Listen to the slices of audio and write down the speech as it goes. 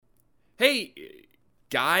Hey,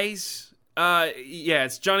 guys. Yeah,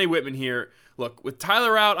 it's Johnny Whitman here. Look, with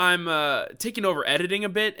Tyler out, I'm taking over editing a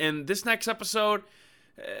bit, and this next episode,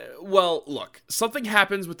 well, look, something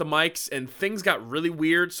happens with the mics, and things got really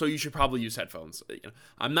weird, so you should probably use headphones.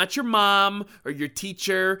 I'm not your mom, or your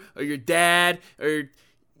teacher, or your dad, or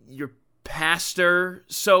your pastor,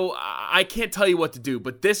 so I can't tell you what to do,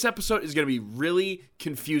 but this episode is going to be really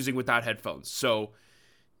confusing without headphones, so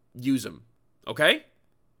use them, okay?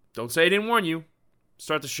 Don't say I didn't warn you.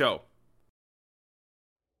 Start the show.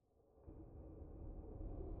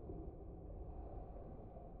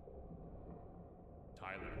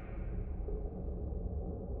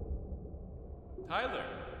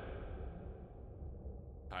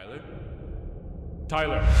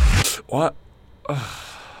 Tyler. What?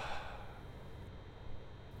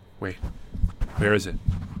 Wait. Where is it?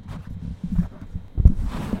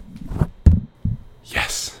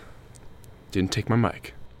 Yes. Didn't take my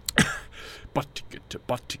mic. But.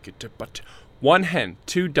 One hen,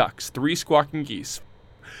 2 ducks, 3 squawking geese.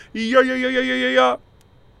 Yeah.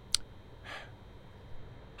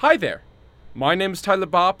 Hi there. My name is Tyler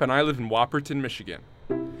Bopp, and I live in Whopperton, Michigan.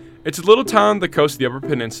 It's a little town on the coast of the Upper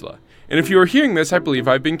Peninsula, and if you are hearing this, I believe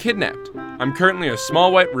I've been kidnapped. I'm currently in a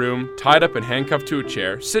small white room, tied up and handcuffed to a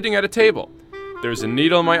chair, sitting at a table. There's a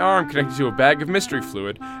needle in my arm connected to a bag of mystery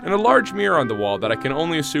fluid, and a large mirror on the wall that I can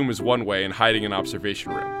only assume is one way and hiding in an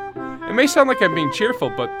observation room. It may sound like I'm being cheerful,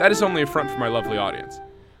 but that is only a front for my lovely audience.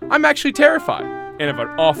 I'm actually terrified, and have an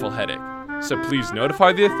awful headache, so please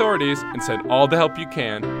notify the authorities and send all the help you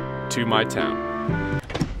can to my town.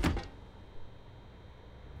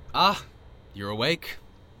 Ah, you're awake.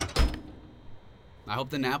 I hope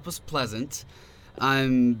the nap was pleasant.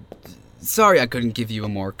 I'm sorry I couldn't give you a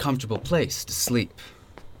more comfortable place to sleep.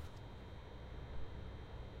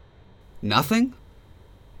 Nothing?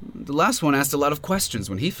 The last one asked a lot of questions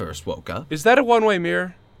when he first woke up. Is that a one-way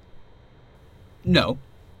mirror? No.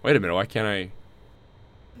 Wait a minute, why can't I...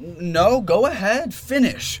 No, go ahead,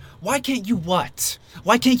 finish. Why can't you what?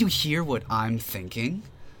 Why can't you hear what I'm thinking?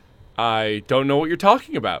 I don't know what you're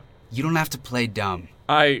talking about. You don't have to play dumb.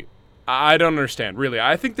 I don't understand, really.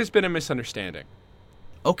 I think there's been a misunderstanding.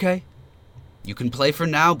 Okay. You can play for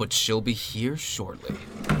now, but she'll be here shortly.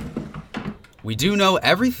 We do know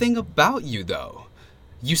everything about you, though.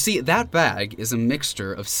 You see, that bag is a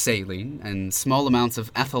mixture of saline and small amounts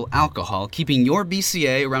of ethyl alcohol, keeping your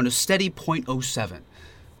BCA around a steady 0.07.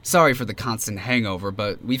 Sorry for the constant hangover,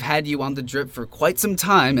 but we've had you on the drip for quite some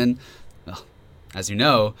time, and, well, as you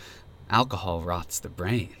know, alcohol rots the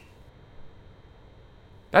brain.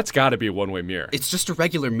 That's gotta be a one-way mirror. It's just a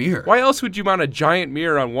regular mirror. Why else would you mount a giant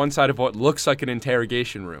mirror on one side of what looks like an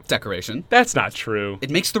interrogation room? Decoration. That's not true.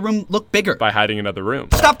 It makes the room look bigger. By hiding another room.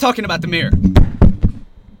 Stop talking about the mirror.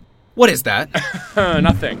 What is that?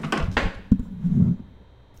 Nothing.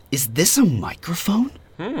 Is this a microphone?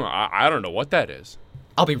 I don't know what that is.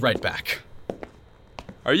 I'll be right back.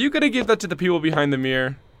 Are you gonna give that to the people behind the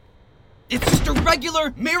mirror? It's just a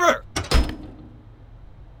regular mirror!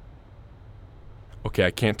 Okay,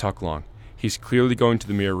 I can't talk long. He's clearly going to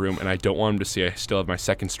the mirror room, and I don't want him to see I still have my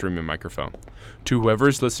second streaming microphone. To whoever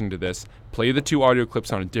is listening to this, play the 2 audio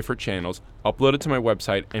clips on different channels, upload it to my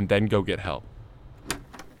website, and then go get help.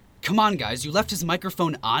 Come on, guys, you left his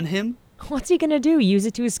microphone on him? What's he gonna do, use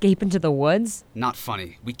it to escape into the woods? Not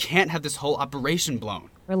funny. We can't have this whole operation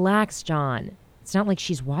blown. Relax, John. It's not like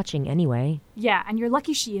she's watching anyway. Yeah, and you're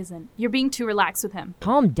lucky she isn't. You're being too relaxed with him.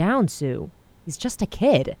 Calm down, Sue. He's just a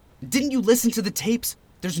kid. Didn't you listen to the tapes?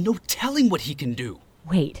 There's no telling what he can do.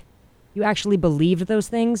 Wait, you actually believed those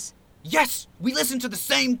things? Yes, we listened to the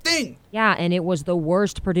same thing. Yeah, and it was the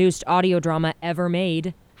worst produced audio drama ever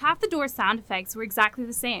made. Half the door sound effects were exactly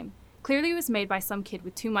the same. Clearly it was made by some kid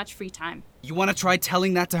with too much free time. You want to try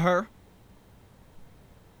telling that to her?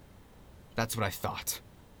 That's what I thought.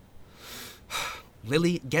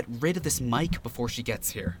 Lily, get rid of this mic before she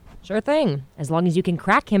gets here. Sure thing, as long as you can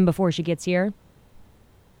crack him before she gets here.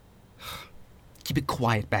 Keep it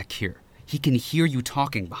quiet back here. He can hear you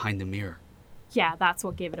talking behind the mirror. Yeah, that's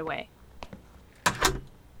what gave it away.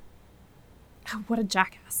 What a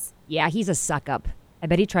jackass. Yeah, he's a suck-up. I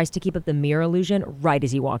bet he tries to keep up the mirror illusion right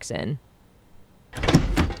as he walks in.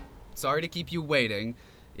 Sorry to keep you waiting.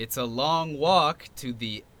 It's a long walk to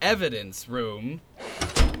the evidence room.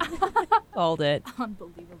 Called it.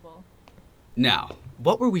 Unbelievable. Now,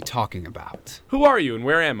 what were we talking about? Who are you and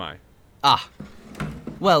where am I?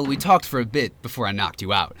 Well, we talked for a bit before I knocked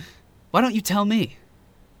you out. Why don't you tell me?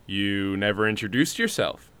 You never introduced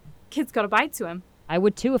yourself. Kid's got a bite to him. I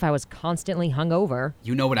would too if I was constantly hungover.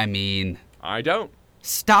 You know what I mean. I don't.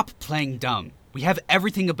 Stop playing dumb. We have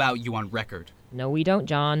everything about you on record. No, we don't,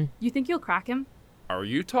 John. You think you'll crack him? Are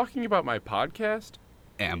you talking about my podcast?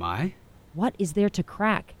 Am I? What is there to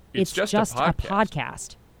crack? It's just a a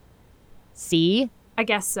podcast. See? I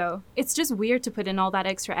guess so. It's just weird to put in all that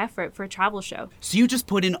extra effort for a travel show. So you just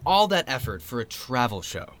put in all that effort for a travel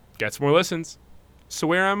show. Gets more listens. So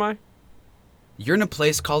where am I? You're in a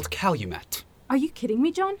place called Calumet. Are you kidding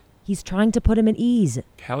me, John? He's trying to put him at ease.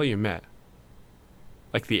 Calumet.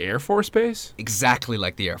 Like the Air Force Base? Exactly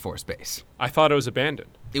like the Air Force Base. I thought it was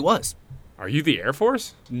abandoned. It was. Are you the Air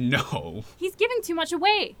Force? No. He's giving too much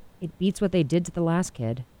away. It beats what they did to the last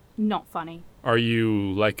kid. Not funny. Are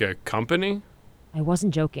you like a company? I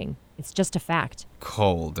wasn't joking. It's just a fact.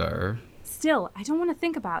 Colder. Still, I don't want to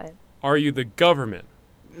think about it. Are you the government?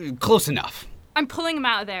 Close enough. I'm pulling him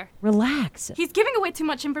out of there. Relax. He's giving away too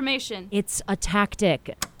much information. It's a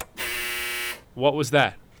tactic. What was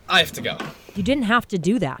that? I have to go. You didn't have to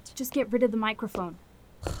do that. Just get rid of the microphone.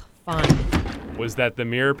 Fine. Was that the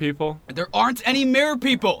mirror people? There aren't any mirror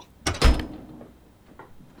people.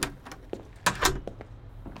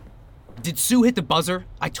 Did Sue hit the buzzer?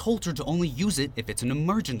 I told her to only use it if it's an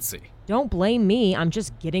emergency. Don't blame me. I'm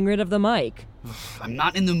just getting rid of the mic. I'm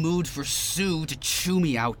not in the mood for Sue to chew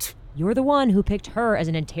me out. You're the one who picked her as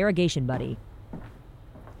an interrogation buddy.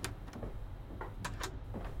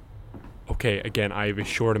 Okay, again, I have a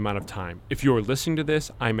short amount of time. If you are listening to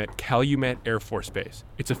this, I'm at Calumet Air Force Base.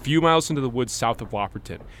 It's a few miles into the woods south of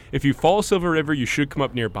Whopperton. If you follow Silver River, you should come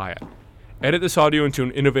up nearby it. Edit this audio into an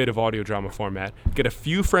innovative audio drama format, get a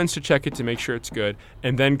few friends to check it to make sure it's good,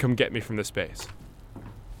 and then come get me from this base.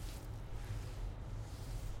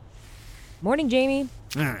 Morning, Jamie.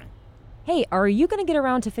 Hey, are you gonna get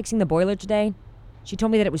around to fixing the boiler today? She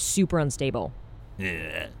told me that it was super unstable.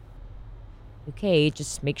 Okay,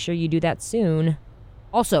 just make sure you do that soon.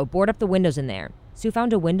 Also, board up the windows in there. Sue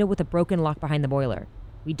found a window with a broken lock behind the boiler.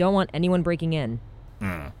 We don't want anyone breaking in.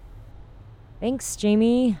 Thanks,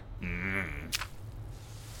 Jamie.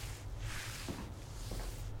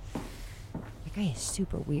 That guy is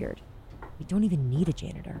super weird. We don't even need a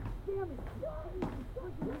janitor.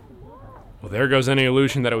 Well, there goes any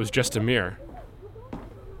illusion that it was just a mirror.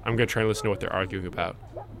 I'm gonna try and listen to what they're arguing about.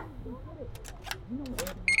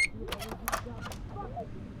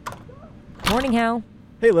 Morning, Hal.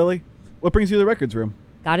 Hey, Lily. What brings you to the records room?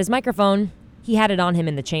 Got his microphone. He had it on him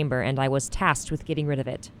in the chamber, and I was tasked with getting rid of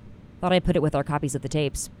it. Thought I'd put it with our copies of the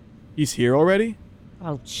tapes. He's here already?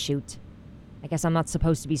 Oh, shoot. I guess I'm not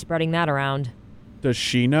supposed to be spreading that around. Does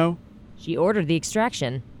she know? She ordered the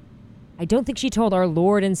extraction. I don't think she told our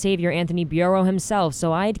Lord and Savior Anthony Bureau himself,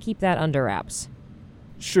 so I'd keep that under wraps.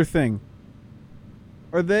 Sure thing.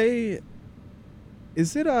 Are they...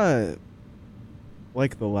 Is it,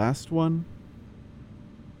 like the last one?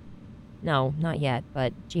 No, not yet,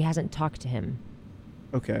 but she hasn't talked to him.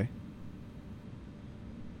 Okay.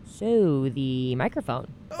 So, the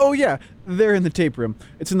microphone. Oh, yeah. They're in the tape room.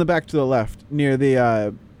 It's in the back to the left, near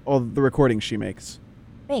the, all the recordings she makes.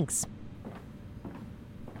 Thanks.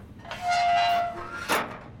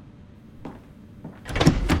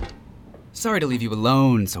 Sorry to leave you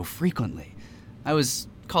alone so frequently. I was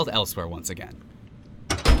called elsewhere once again.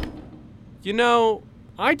 You know,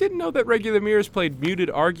 I didn't know that regular mirrors played muted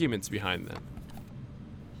arguments behind them.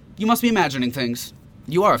 You must be imagining things.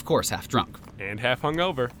 You are, of course, half drunk. And half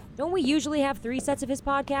hungover. Don't we usually have 3 sets of his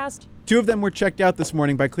podcast? 2 of them were checked out this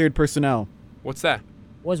morning by cleared personnel. What's that?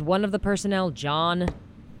 Was one of the personnel John?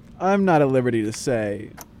 I'm not at liberty to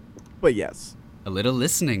say, but yes. A little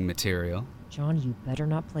listening material. John, you better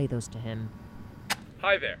not play those to him.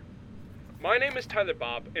 Hi there. My name is Tyler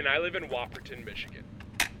Bob, and I live in Whopperton, Michigan.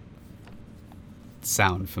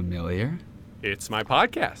 Sound familiar? It's my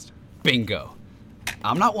podcast. Bingo.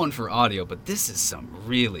 I'm not one for audio, but this is some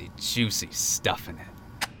really juicy stuff in it.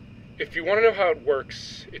 If you want to know how it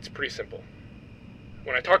works, it's pretty simple.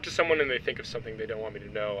 When I talk to someone and they think of something they don't want me to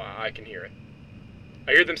know, I can hear it.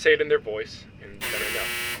 I hear them say it in their voice, and then I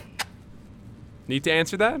know. Need to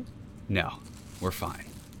answer that? No, we're fine.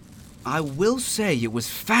 I will say it was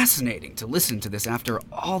fascinating to listen to this after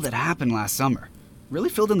all that happened last summer. Really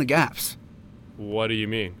filled in the gaps. What do you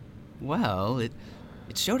mean? Well, it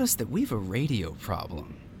showed us that we've a radio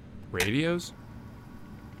problem. Radios?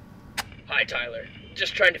 Hi, Tyler.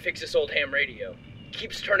 Just trying to fix this old ham radio.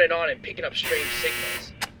 Keeps turning on and picking up strange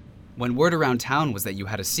signals. When word around town was that you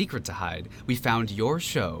had a secret to hide, we found your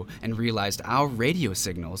show and realized our radio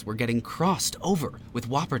signals were getting crossed over with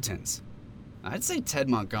Whopperton's. I'd say Ted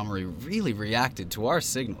Montgomery really reacted to our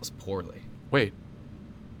signals poorly. Wait.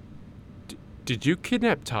 Did you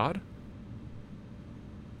kidnap Todd?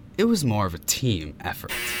 It was more of a team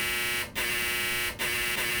effort.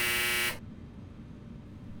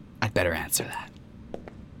 I bet better answer that.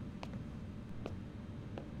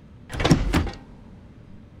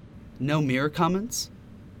 No mirror comments?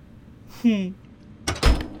 I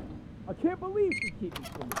can't believe she keeps me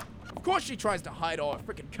from me. Of course she tries to hide all our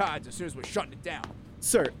freaking cards as soon as we're shutting it down.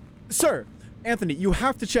 Sir, Anthony, you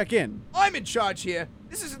have to check in. I'm in charge here.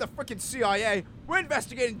 This isn't the freaking CIA. We're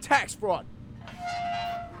investigating tax fraud.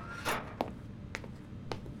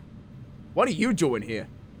 What are you doing here?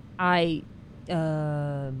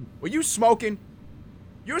 Were Were you smoking?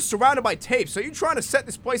 You're surrounded by tapes. Are you trying to set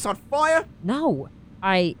this place on fire? No.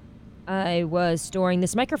 I was storing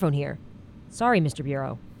this microphone here. Sorry, Mr.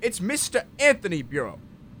 Bureau. It's Mr. Anthony Bureau.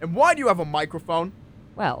 And why do you have a microphone?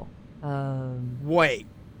 Well, Wait.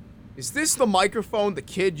 Is this the microphone the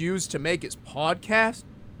kid used to make his podcast?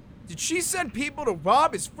 Did she send people to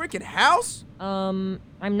rob his freaking house? I'm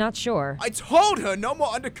not sure. I told her no more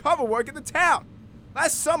undercover work in the town.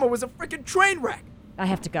 Last summer was a freaking train wreck. I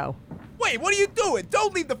have to go. Wait, what are you doing?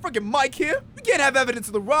 Don't leave the freaking mic here. We can't have evidence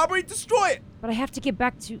of the robbery. Destroy it. But I have to get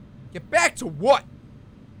back to Get back to what?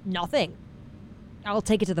 nothing. I'll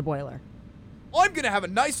take it to the boiler. I'm gonna have a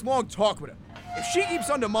nice long talk with her. If she keeps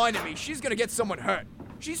undermining me, she's gonna get someone hurt.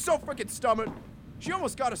 She's so freaking stubborn. She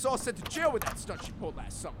almost got us all sent to jail with that stunt she pulled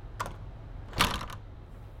last summer.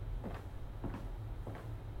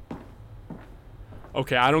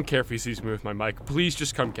 Okay, I don't care if he sees me with my mic. Please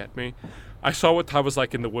just come get me. I saw what Todd was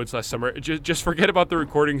like in the woods last summer. Just forget about the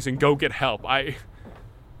recordings and go get help.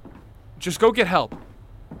 Just go get help.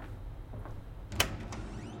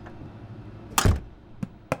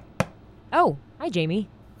 Oh, hi, Jamie.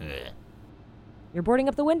 You're boarding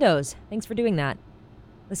up the windows. Thanks for doing that.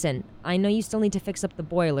 Listen, I know you still need to fix up the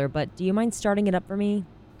boiler, but do you mind starting it up for me?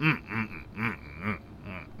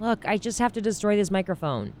 Look, I just have to destroy this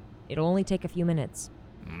microphone. It'll only take a few minutes.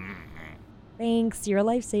 Thanks, you're a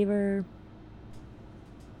lifesaver.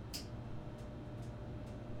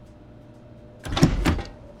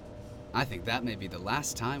 I think that may be the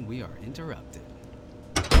last time we are interrupted.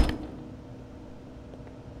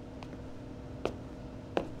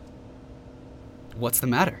 What's the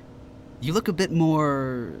matter? You look a bit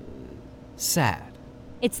more sad.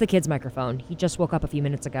 It's the kid's microphone. He just woke up a few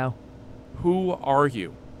minutes ago. Who are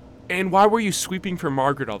you? And why were you sweeping for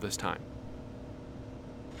Margaret all this time?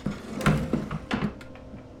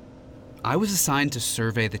 I was assigned to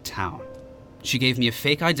survey the town. She gave me a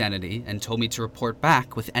fake identity and told me to report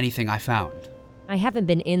back with anything I found. I haven't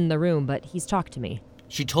been in the room, but he's talked to me.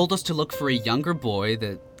 She told us to look for a younger boy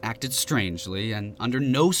that acted strangely, and under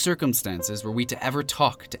no circumstances were we to ever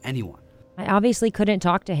talk to anyone. I obviously couldn't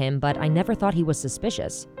talk to him, but I never thought he was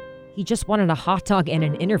suspicious. He just wanted a hot dog and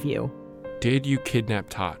an interview. Did you kidnap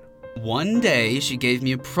Todd? One day, she gave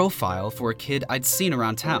me a profile for a kid I'd seen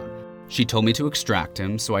around town. She told me to extract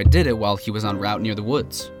him, so I did it while he was en route near the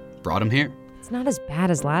woods. Brought him here. It's not as bad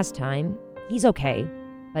as last time. He's okay,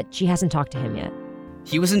 but she hasn't talked to him yet.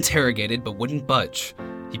 He was interrogated but wouldn't budge.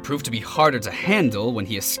 He proved to be harder to handle when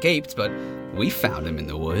he escaped, but we found him in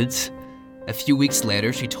the woods. A few weeks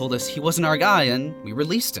later, she told us he wasn't our guy, and we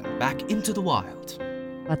released him back into the wild.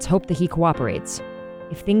 Let's hope that he cooperates.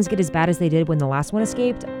 If things get as bad as they did when the last one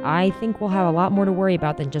escaped, I think we'll have a lot more to worry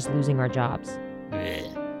about than just losing our jobs.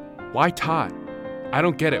 Why Todd? I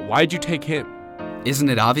don't get it. Why'd you take him? Isn't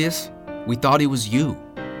it obvious? We thought he was you.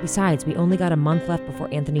 Besides, we only got a month left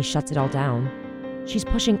before Anthony shuts it all down. She's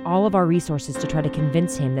pushing all of our resources to try to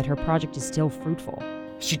convince him that her project is still fruitful.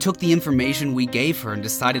 She took the information we gave her and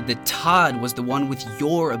decided that Todd was the one with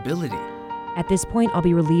your ability. At this point, I'll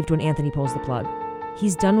be relieved when Anthony pulls the plug.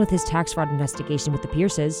 He's done with his tax fraud investigation with the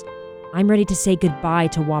Pierces. I'm ready to say goodbye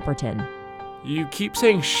to Whopperton. You keep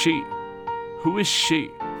saying she. Who is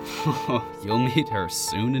she? You'll meet her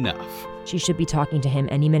soon enough. She should be talking to him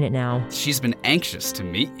any minute now. She's been anxious to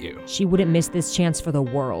meet you. She wouldn't miss this chance for the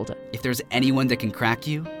world. If there's anyone that can crack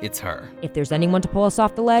you, it's her. If there's anyone to pull us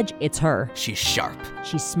off the ledge, it's her. She's sharp.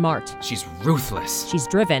 She's smart. She's ruthless. She's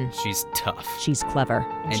driven. She's tough. She's clever.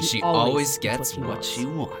 And she always gets what she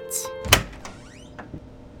wants.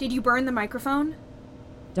 Did you burn the microphone?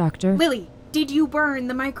 Doctor? Lily, did you burn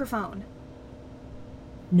the microphone?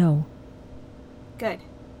 No. Good.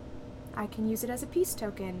 I can use it as a peace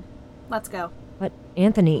token. Let's go. But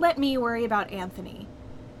Anthony... Let me worry about Anthony.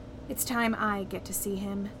 It's time I get to see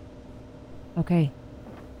him. Okay.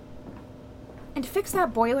 And fix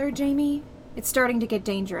that boiler, Jamie. It's starting to get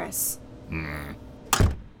dangerous.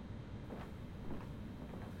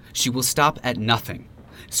 She will stop at nothing.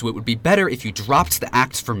 So it would be better if you dropped the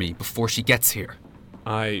axe for me before she gets here.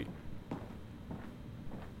 I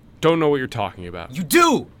don't know what you're talking about. You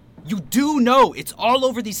do! You do know it's all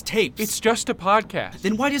over these tapes. It's just a podcast.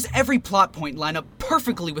 Then why does every plot point line up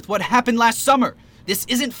perfectly with what happened last summer? This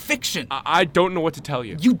isn't fiction. I don't know what to tell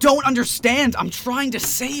you. You don't understand. I'm trying to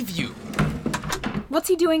save you. What's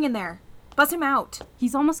he doing in there? Buzz him out.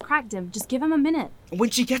 He's almost cracked him. Just give him a minute.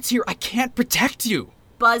 When she gets here, I can't protect you.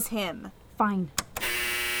 Buzz him. Fine.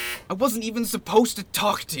 I wasn't even supposed to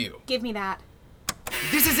talk to you. Give me that.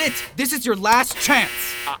 This is it. This is your last chance.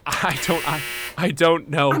 I don't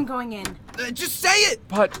know. I'm going in. Just say it.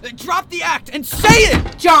 But drop the act and say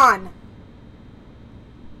it. John!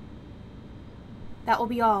 That will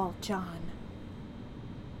be all, John.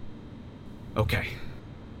 Okay.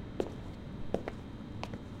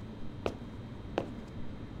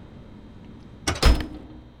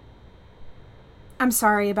 I'm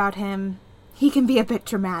sorry about him. He can be a bit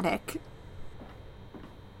dramatic.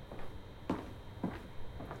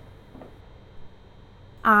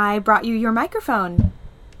 I brought you your microphone.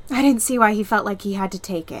 I didn't see why he felt like he had to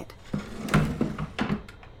take it.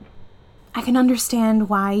 I can understand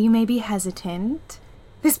why you may be hesitant.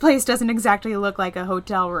 This place doesn't exactly look like a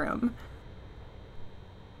hotel room.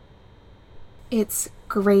 It's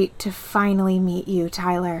great to finally meet you,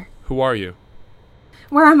 Tyler. who are you?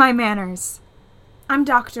 Where are my manners? I'm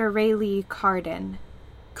Dr. Rayleigh Carden.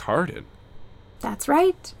 Carden? That's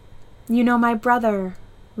right. You know my brother,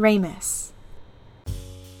 Ramus.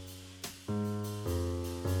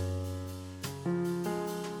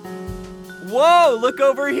 Whoa, look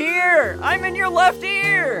over here! I'm in your left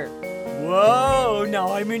ear! Whoa,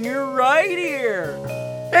 now I'm in your right ear!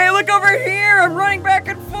 Hey, look over here! I'm running back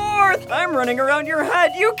and forth! I'm running around your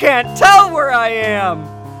head! You can't tell where I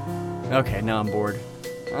am! Okay, now I'm bored.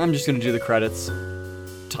 I'm just gonna do the credits.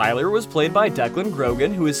 Tyler was played by Declan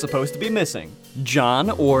Grogan, who is supposed to be missing. John,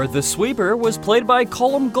 or the Sweeper, was played by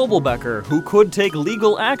Colm Gobelbecker, who could take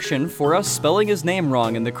legal action for us spelling his name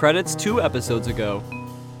wrong in the credits 2 episodes ago.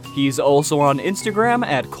 He's also on Instagram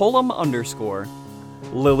at Colum_.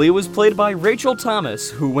 Lily was played by Rachel Thomas,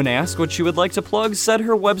 who, when asked what she would like to plug, said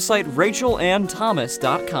her website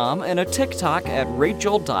rachelandthomas.com and a TikTok at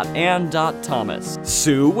rachel.and.thomas.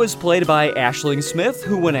 Sue was played by Aisling Smith,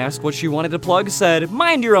 who, when asked what she wanted to plug, said,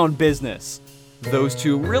 "Mind your own business." Those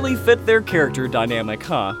two really fit their character dynamic,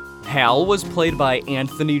 huh? Hal was played by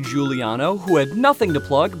Anthony Giuliano, who had nothing to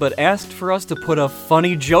plug but asked for us to put a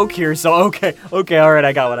funny joke here, so okay, alright,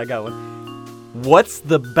 I got one. What's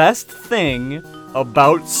the best thing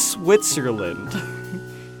about Switzerland?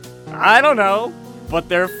 I don't know, but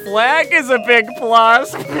their flag is a big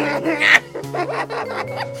plus.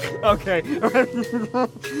 Okay.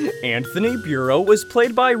 Anthony Bureau was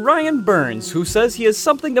played by Ryan Burns, who says he has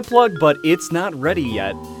something to plug, but it's not ready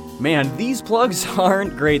yet. Man, these plugs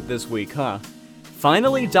aren't great this week, huh?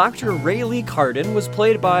 Finally, Dr. Rayleigh Carden was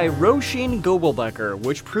played by Roisin Gobelbecker,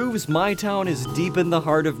 which proves my town is deep in the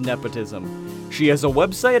heart of nepotism. She has a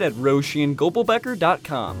website at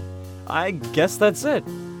roisinGobelbecker.com. I guess that's it.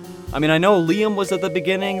 I mean, I know Liam was at the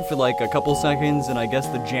beginning for like a couple seconds, and I guess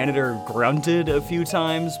the janitor grunted a few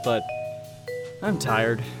times, but I'm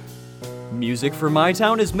tired. Music for My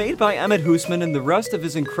Town is made by Emmett Hoosman, and the rest of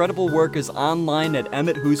his incredible work is online at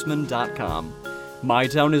emmetthoosman.com. My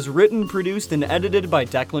Town is written, produced, and edited by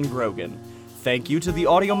Declan Grogan. Thank you to the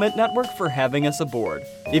Audio Mint Network for having us aboard.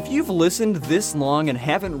 If you've listened this long and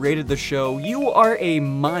haven't rated the show, you are a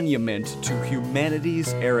monument to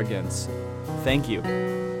humanity's arrogance. Thank you,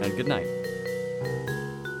 and good night.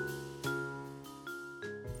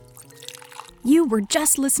 You were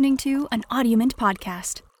just listening to an Audio Mint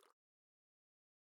podcast.